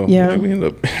the hell? Yeah, like, we end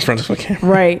up in front of the camera.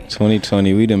 Right.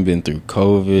 2020. We done been through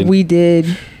COVID. We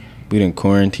did. We done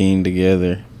quarantined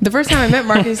together. The first time I met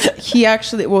Marcus, he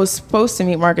actually was supposed to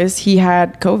meet Marcus. He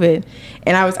had COVID,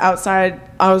 and I was outside.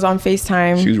 I was on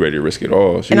FaceTime. She was ready to risk it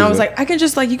all. I was like, I can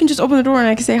just like, you can just open the door and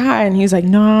I can say hi. And he was like,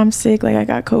 no, I'm sick. Like, I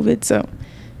got COVID. So,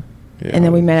 and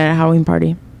then we met at a Halloween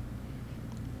party.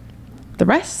 The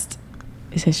rest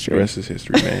is history. The rest is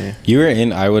history, man. You were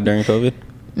in Iowa during COVID?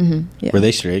 Mm-hmm. Yeah. Were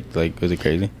they strict? Like, was it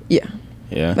crazy? Yeah.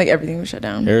 Yeah. Like, everything was shut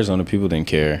down. Arizona people didn't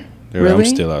care. Really? I'm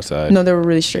still outside. No, they were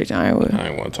really strict in Iowa. I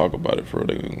didn't want to talk about it for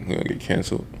they gonna get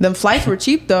canceled. Them flights were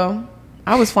cheap though.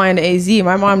 I was flying to AZ.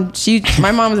 My mom was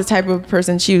the type of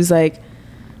person. She was like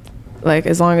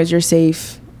as long as you're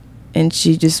safe, and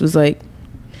she just was like,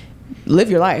 live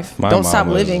your life. Don't stop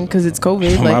living because it's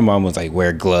COVID. My mom was like,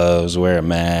 wear gloves, wear a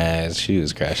mask. She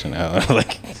was crashing out.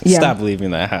 Like, stop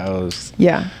leaving the house.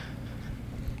 Yeah.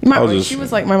 My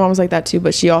mom was like that too,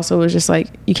 but she also was just like,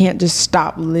 you can't just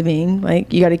stop living.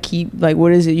 Like, you got to keep, like,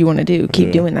 what is it you want to do?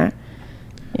 Keep doing that.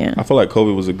 Yeah. I feel like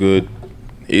COVID was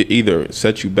it either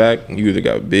set you back, you either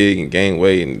got big and gained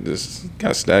weight and just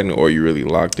got stagnant, or you really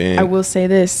locked in. I will say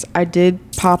this. I did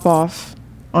pop off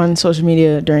on social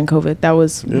media during COVID. That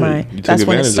was that's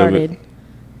when it started.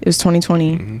 It was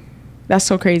 2020. Mm-hmm. That's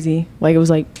so crazy. Like, it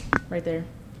was like right there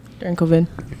during COVID.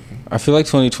 I feel like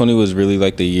 2020 was really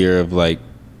like the year of like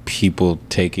people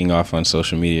taking off on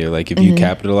social media. Like, if you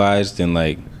capitalized and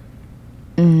like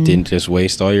didn't just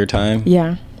waste all your time.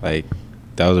 Yeah. Like,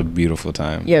 that was a beautiful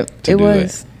time. Yep. It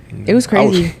was. It was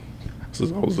crazy. I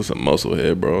was just a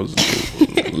musclehead, bro. I was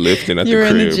lifting at the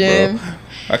crib, in the gym. Bro.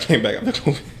 I came back after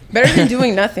COVID. Better than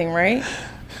doing nothing, right?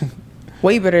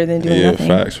 Way better than doing nothing.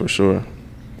 Yeah, facts for sure.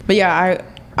 But yeah,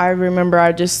 I remember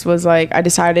I just was like, I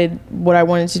decided what I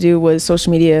wanted to do was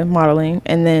social media modeling,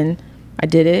 and then I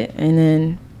did it, and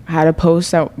then I had a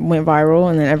post that went viral,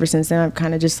 and then ever since then I've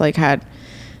kind of just like had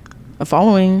a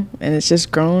following, and it's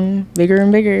just grown bigger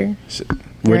and bigger.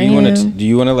 Where do you want to? Do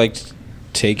you want to like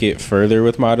take it further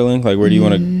with modeling? Like, where do you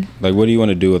want to? Like, what do you want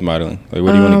to do with modeling? Like,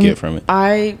 what do you want to get from it?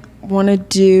 I want to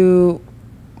do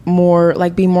more,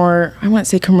 like, be more. I wouldn't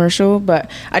say commercial, but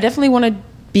I definitely want to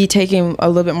be taken a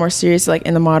little bit more serious, like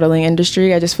in the modeling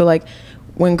industry. I just feel like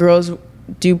when girls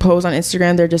do pose on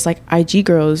Instagram, they're just like IG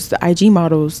girls, the IG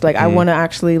models. Like, I want to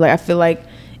actually, like, I feel like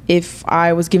if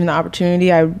I was given the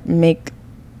opportunity, I'd make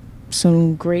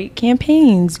some great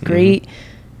campaigns, great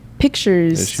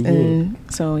pictures, and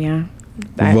so yeah.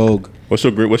 Vogue. What's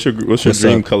your dream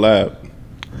collab?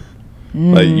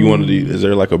 Like, you want to do? Is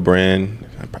there like a brand?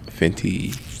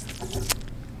 Fenty.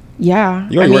 Yeah,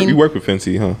 you work with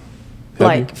Fenty, huh?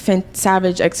 Like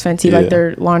Savage X Fenty, like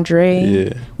their lingerie.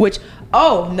 Yeah. Which,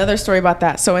 another story about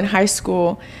that. So in high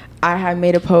school, I had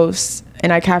made a post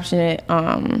and I captioned it,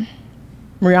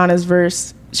 Rihanna's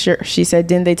verse. She said,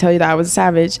 "Didn't they tell you that I was a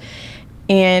savage?"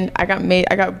 And I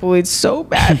got bullied so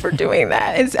bad for doing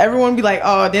that. It's everyone be like,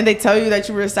 "Oh, didn't they tell you that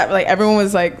you were a savage?" Like, everyone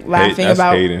was like laughing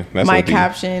about my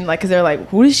caption, like, because they're like,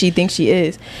 "Who does she think she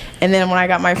is?" And then when I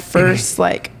got my first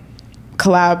like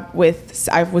collab with,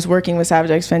 I was working with Savage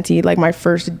X Fenty, like my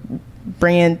first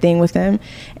brand thing with them,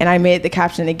 and I made the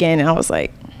caption again, and I was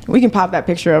like, we can pop that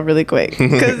picture up really quick,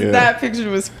 because that picture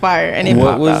was fire, and it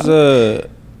popped out.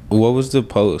 What was the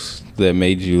post that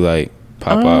made you like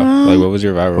pop off? Like, what was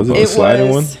your viral post? It was a sliding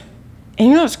one? And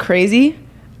you know what's crazy?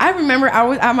 I remember I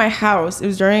was at my house. It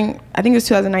was during, I think it was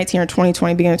 2019 or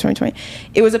 2020, beginning of 2020.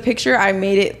 It was a picture. I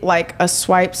made it like a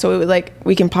swipe, so it was like,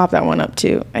 we can pop that one up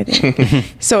too, I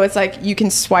think. So it's like you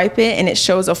can swipe it and it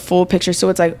shows a full picture. So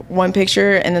it's like one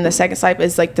picture, and then the second swipe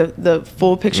is like the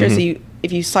full picture. So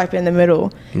if you swipe it in the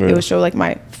middle, it would show like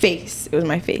my face. It was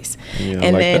my face. Yeah,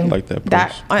 and I like that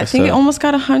post. I think it almost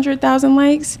got 100,000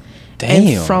 likes. Damn.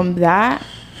 And from that,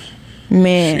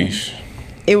 man, Sheesh.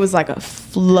 It was like a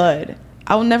flood.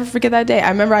 I will never forget that day. I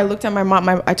remember I looked at my mom.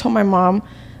 I told my mom,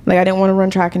 like, I didn't want to run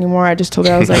track anymore. I just told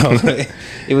her, I was like,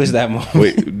 it was that moment.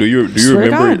 Wait, do you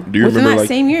remember? Do you within remember that like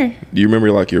same year? Do you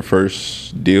remember like your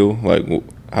first deal? Like,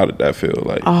 how did that feel?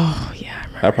 Like, Oh yeah.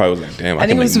 I probably was like, damn, I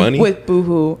think can it was make money with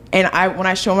Boohoo, and when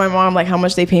I showed my mom like how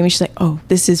much they pay me, she's like, "Oh,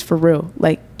 this is for real.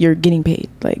 Like, you're getting paid."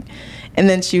 Like, and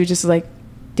then she was just like,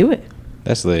 "Do it.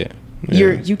 That's lit.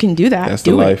 You can do that. That's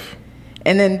do the it." life.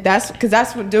 And then that's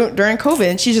what during COVID,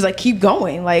 and she's just like, "Keep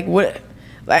going." Like, what?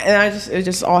 Like, and it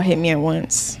just all hit me at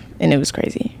once, and it was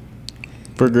crazy.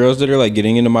 For girls that are like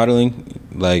getting into modeling,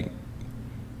 like,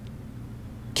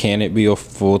 can it be a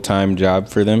full-time job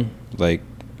for them? Like,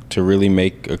 to really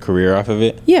make a career off of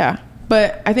it? Yeah,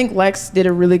 but I think Lex did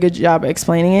a really good job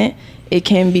explaining it. It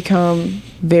can become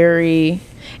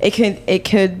it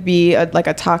could be like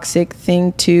a toxic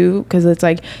thing too, because it's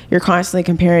like you're constantly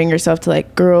comparing yourself to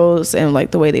like girls and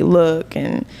like the way they look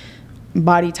and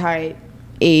body type,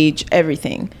 age,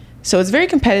 everything. So it's very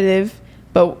competitive,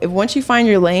 but once you find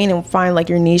your lane and find like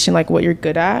your niche and like what you're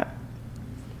good at,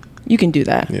 you can do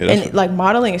that. Yeah, and like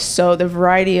modeling is the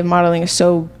variety of modeling is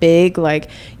so big. Like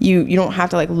you don't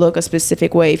have to like look a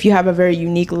specific way. If you have a very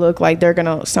unique look, like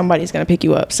somebody's gonna pick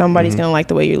you up. Somebody's gonna like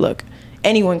the way you look.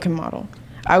 Anyone can model.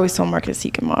 I always tell Marcus he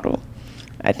can model.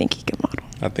 I think he can model.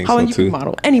 I think Holland, so too. You can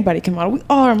model. Anybody can model. We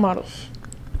all are models.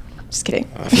 Just kidding.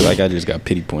 I feel like I just got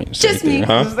pity points. Just me.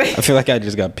 Huh? I feel like I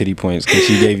just got pity points because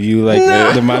she gave you like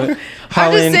the model.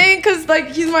 I'm just saying because like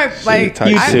he's my like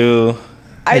you too.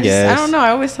 I guess. I don't know. I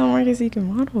always tell Marcus he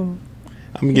can model.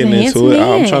 I'm getting into it.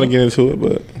 I'm trying to get into it,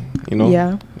 but you know,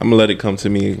 yeah. I'm gonna let it come to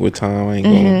me with time. I ain't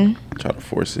gonna try to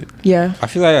force it. Yeah. I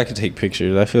feel like I could take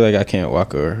pictures. I feel like I can't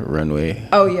walk a runway.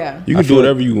 Oh yeah. You can do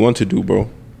whatever you want to do, bro.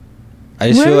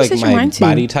 I just feel like my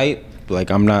body type,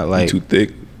 like I'm not like too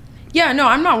thick. Yeah, no,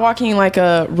 I'm not walking like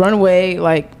a runway.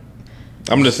 Like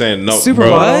I'm just saying, no, super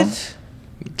bro. What?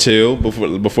 Chill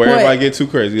before everybody get too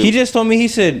crazy. He just told me, he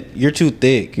said, "You're too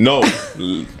thick." No,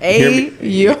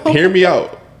 hear me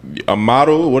out. A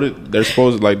model, they're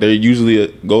supposed to, like, they usually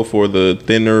go for the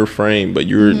thinner frame, but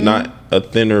you're not a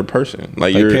thinner person.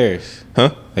 Like you're Paris,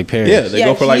 huh? Like Paris. Yeah, they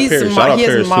go for like Paris. Shout out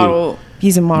Paris too.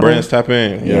 He's a model. Brands tap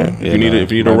in. Yeah.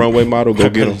 If you need a runway model, go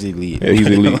get him. Elite. Yeah, he's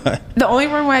elite. The only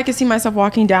runway I could see myself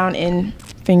walking down in,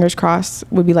 fingers crossed,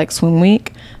 would be like swim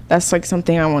week. That's like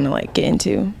something I want to like get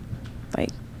into, like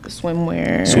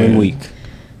swimwear. Swim week.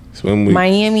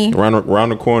 Miami. Around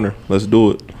the corner. Let's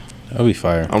do it. That'll be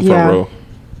fire. I'm front row.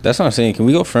 That's what I'm saying. Can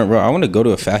we go front row? I want to go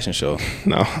to a fashion show.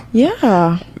 No.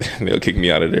 Yeah. They'll kick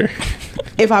me out of there.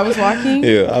 If I was walking,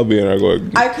 Yeah, I'll be in there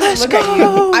going. I couldn't look at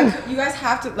you. You guys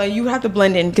have to like you would have to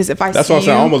blend in because if I That's see what I'm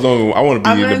saying. I almost don't. I want to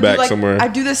I'm be in the gonna do, back like, somewhere. I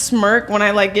do this smirk when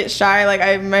I like get shy.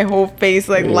 Like my whole face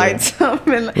like lights up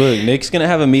and Look, Nick's gonna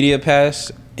have a media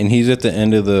pass, and he's at the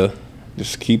end of the.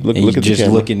 Just keep looking. Look at just the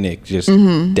camera. look at Nick, just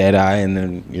dead eye, and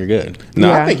then you're good. No,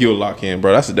 Yeah. I think you'll lock in,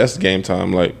 bro. That's game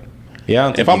time. Like, Yeah, I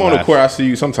don't think if I'm you on the laugh. court, I see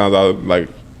you. Sometimes I'll like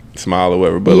smile or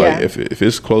whatever. But Yeah. like, if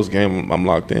it's close game, I'm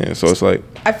locked in. So it's like,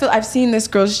 I've seen this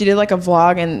girl. She did like a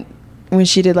vlog and when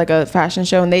she did like a fashion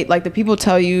show and they like the people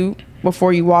tell you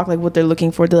before you walk like what they're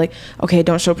looking for. They're like, okay,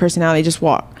 don't show personality, just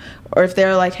walk. Or if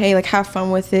they're like, hey, like have fun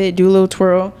with it, do a little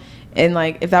twirl. And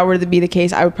like if that were to be the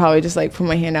case, I would probably just like put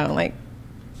my hand out and like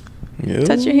yeah,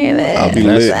 touch your hand. I'll be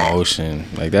That's lit. motion.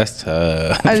 Like that's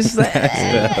tough. I just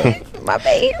like my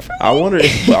babe. I wonder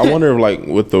if like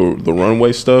with the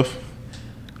runway stuff,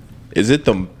 is it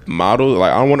the model?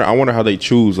 Like I wonder how they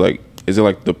choose. Like, is it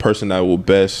like the person that will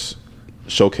best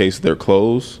showcase their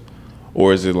clothes,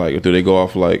 or is it like do they go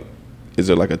off like, is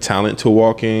it like a talent to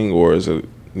walking, or is it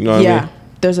what I mean?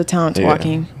 There's a talent to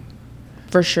walking,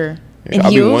 for sure. Yeah, And I'll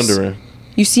be heels, wondering.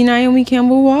 You see Naomi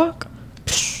Campbell walk?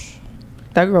 Psh,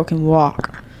 that girl can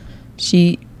walk.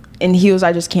 She in heels.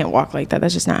 I just can't walk like that.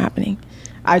 That's just not happening.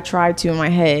 I tried to in my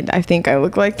head. I think I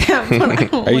look like that. But I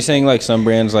don't Are you saying like some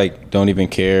brands like don't even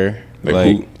care?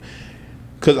 Like,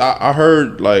 because I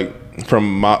heard like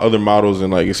from my other models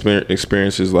and like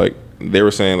experiences, like they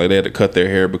were saying like they had to cut their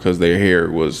hair because their hair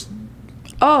was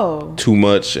too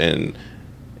much and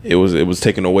it was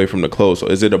taken away from the clothes. So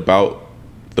is it about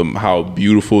how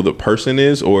beautiful the person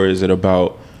is, or is it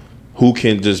about who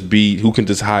can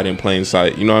just hide in plain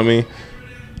sight? You know what I mean?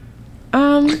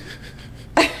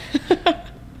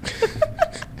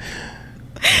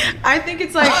 I think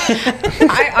it's like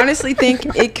I honestly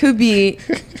think it could be.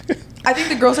 I think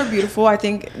the girls are beautiful.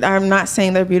 I'm not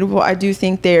saying they're beautiful. I do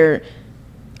think they're.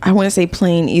 I wouldn't say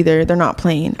plain either. They're not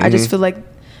plain. I just feel like.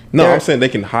 No, I'm saying they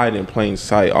can hide in plain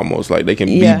sight almost. Like they can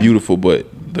be beautiful, but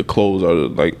the clothes are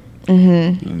like. I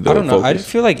don't know. I just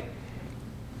feel like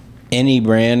any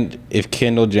brand, if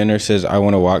Kendall Jenner says, "I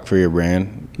want to walk for your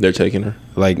brand," they're taking her.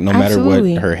 Like no matter what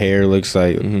her hair looks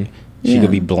like, she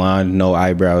could be blonde, no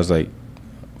eyebrows. Like,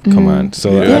 come on.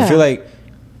 So I feel like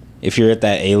if you're at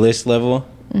that A-list level,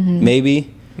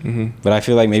 maybe. But I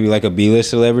feel like maybe like a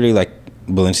B-list celebrity, like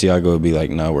Balenciaga would be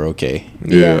like, "No, we're okay."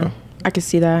 Yeah, I could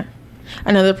see that.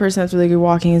 Another person that's really good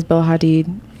walking is Bella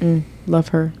Hadid. Love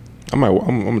her. I'm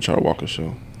gonna try to walk a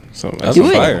show. So That's a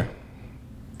fire.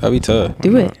 That'd be tough.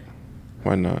 Do it.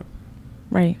 Why not?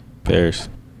 Right. Paris.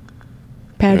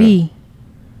 Paris.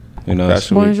 Who knows?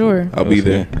 Bonjour. I'll be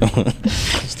there.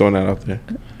 Just throwing that out there.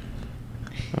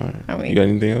 All right. You got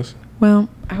anything else? Well,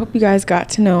 I hope you guys got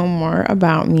to know more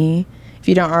about me. If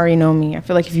you don't already know me, I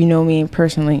feel like if you know me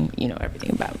personally, you know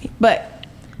everything about me. But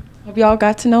I hope y'all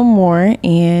got to know more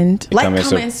and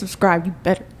comment, and subscribe. You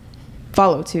better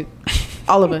follow too.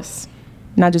 All of us.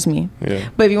 Not just me. Yeah.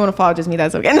 But if you want to follow just me,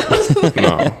 that's okay.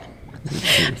 No.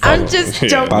 I'm just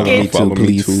joking. Follow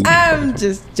me too. I'm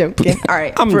just joking. All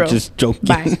right. I'm just joking.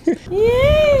 Bye.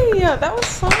 Yay. That was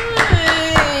fun.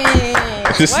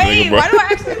 Wait, why do I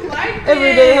actually like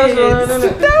Everyday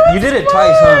hustle. You did it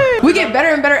twice, huh? We get better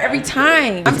and better every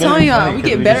time. I'm telling y'all, we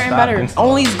get better and better.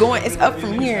 Only it's up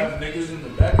from here.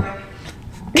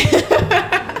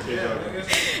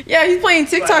 Yeah, he's playing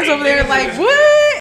TikToks over there like, what?